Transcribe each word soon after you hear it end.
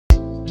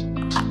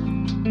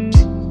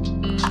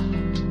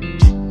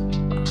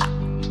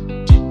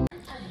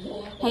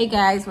Hey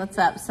guys, what's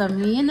up? So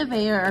me and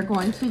Nevaeh are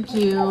going to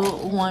do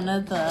one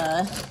of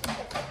the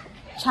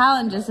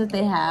challenges that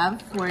they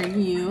have where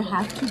you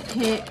have to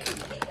pick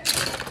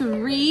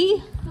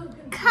 3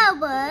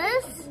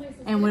 colors.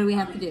 And what do we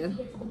have to do?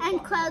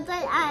 And close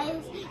our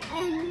eyes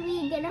and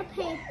we get a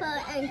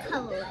paper and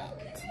color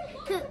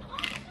it.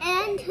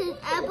 And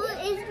whoever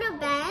is the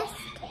best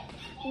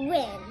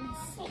wins.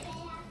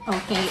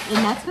 Okay,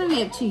 and that's going to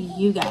be up to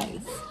you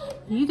guys.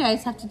 You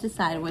guys have to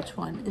decide which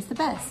one is the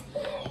best.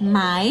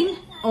 Mine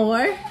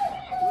or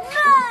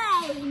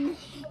mine.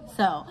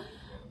 So,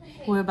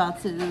 we're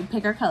about to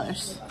pick our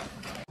colors.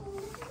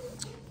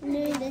 I'm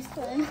doing this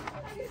one.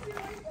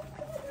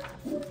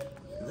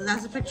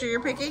 That's the picture you're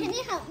picking? Can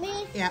you help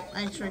me? Yeah,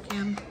 I sure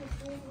can.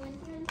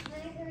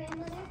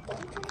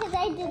 Because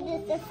I did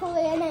this before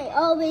and I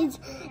always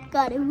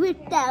got it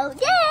ripped out.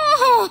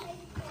 Yeah!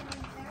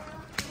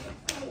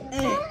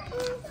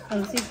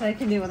 Let's see if I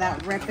can do it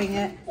without ripping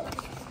it.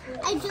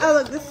 Oh,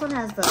 look, this one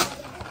has the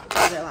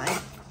other line.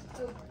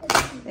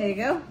 There you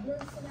go.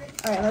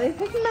 All right, let me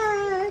pick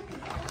mine.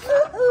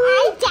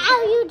 I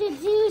dare you to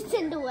do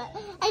Cinderella.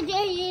 I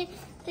dare you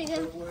to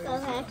go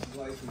back.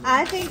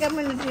 I think I'm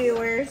going to do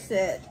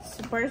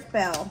Where's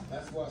Belle?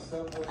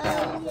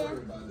 Yeah.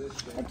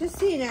 I've just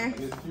seen her.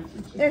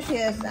 There she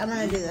is. I'm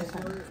going to do this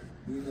one.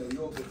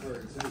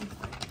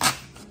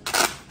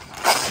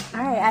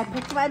 All right, I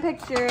picked my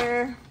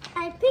picture.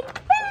 I picked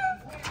her.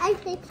 I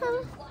picked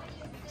her.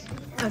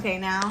 Okay,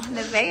 now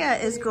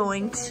Nevaeh is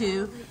going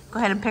to go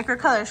ahead and pick her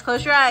colors.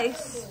 Close your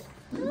eyes.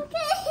 Okay.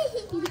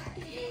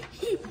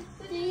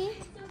 3,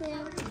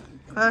 2.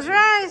 Close your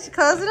eyes.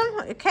 Close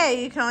them.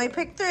 Okay, you can only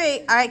pick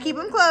 3. All right, keep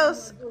them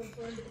close.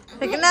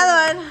 Pick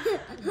another one.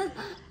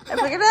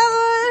 Pick another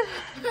one.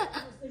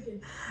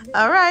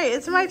 All right,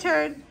 it's my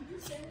turn.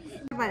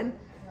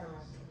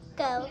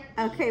 Go.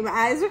 Okay, my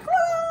eyes are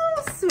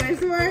closed. Where's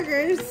the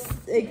markers?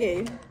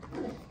 Okay.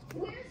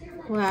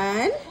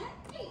 1,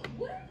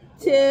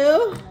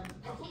 2,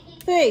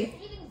 3.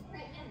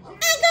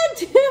 I got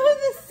 2 of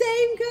the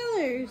same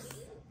colors.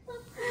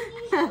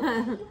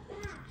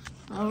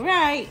 All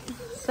right,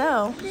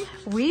 so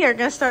we are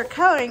gonna start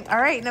coloring. All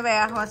right,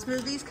 Nevaeh, let's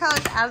move these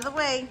colors out of the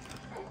way.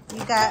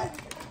 You got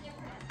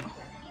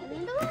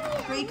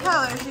 3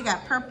 colors. You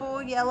got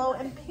purple, yellow,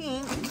 and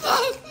pink.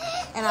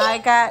 And I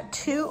got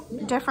 2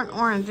 different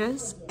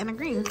oranges and a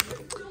green.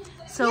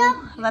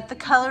 So let the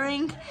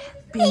coloring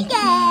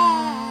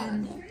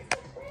begin.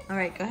 All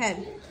right, go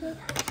ahead.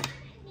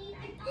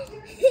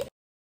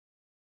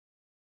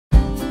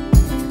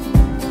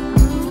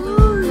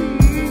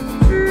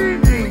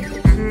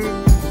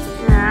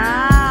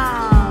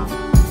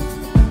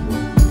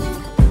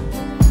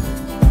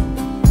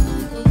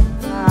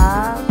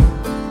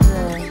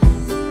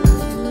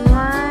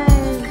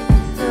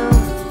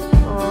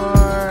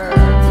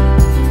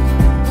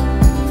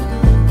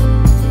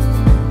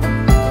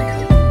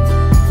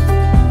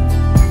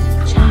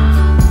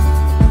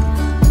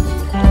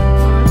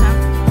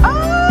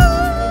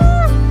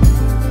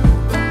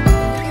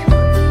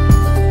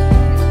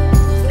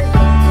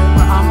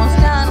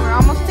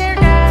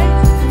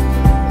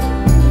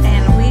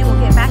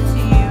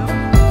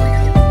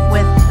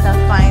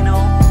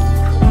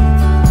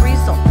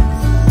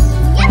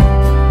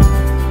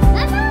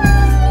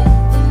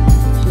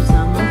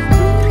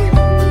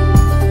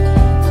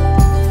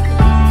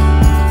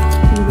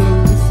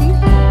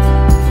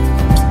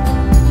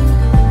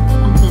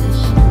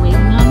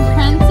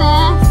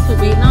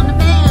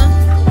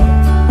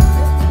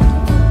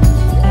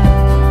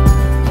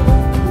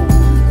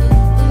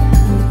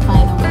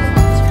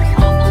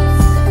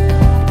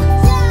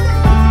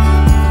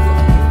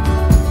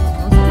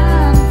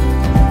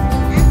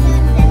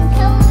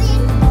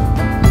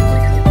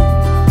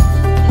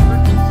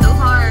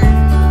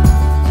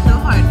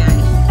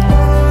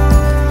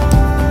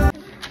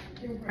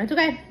 It's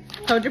okay.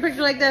 Hold your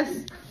picture like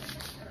this.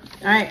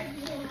 All right.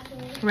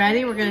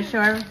 Ready? We're going to show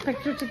our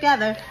picture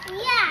together.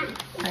 Yeah.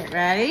 All right,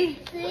 ready?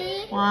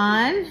 3,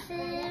 1. 2.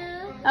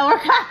 Oh, we're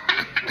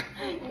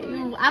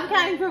I'm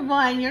counting from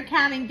 1. You're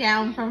counting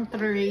down from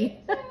 3.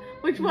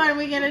 Which one are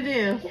we going to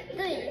do?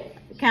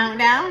 3. Count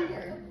down?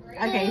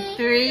 Okay,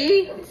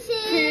 3,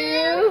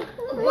 2,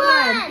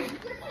 1.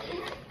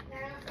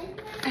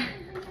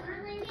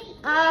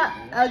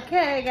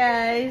 Okay,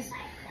 guys.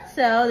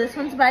 So this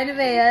one's by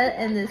Nevaeh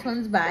and this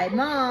one's by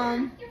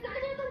Mom.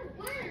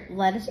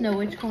 Let us know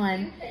which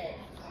one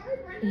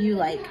you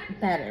like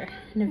better,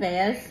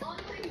 Nevaeh's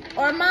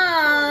or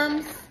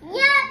Mom's.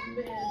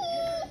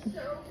 Yep.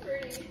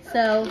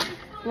 So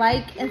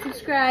like and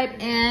subscribe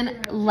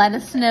and let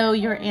us know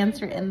your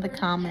answer in the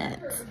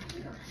comments.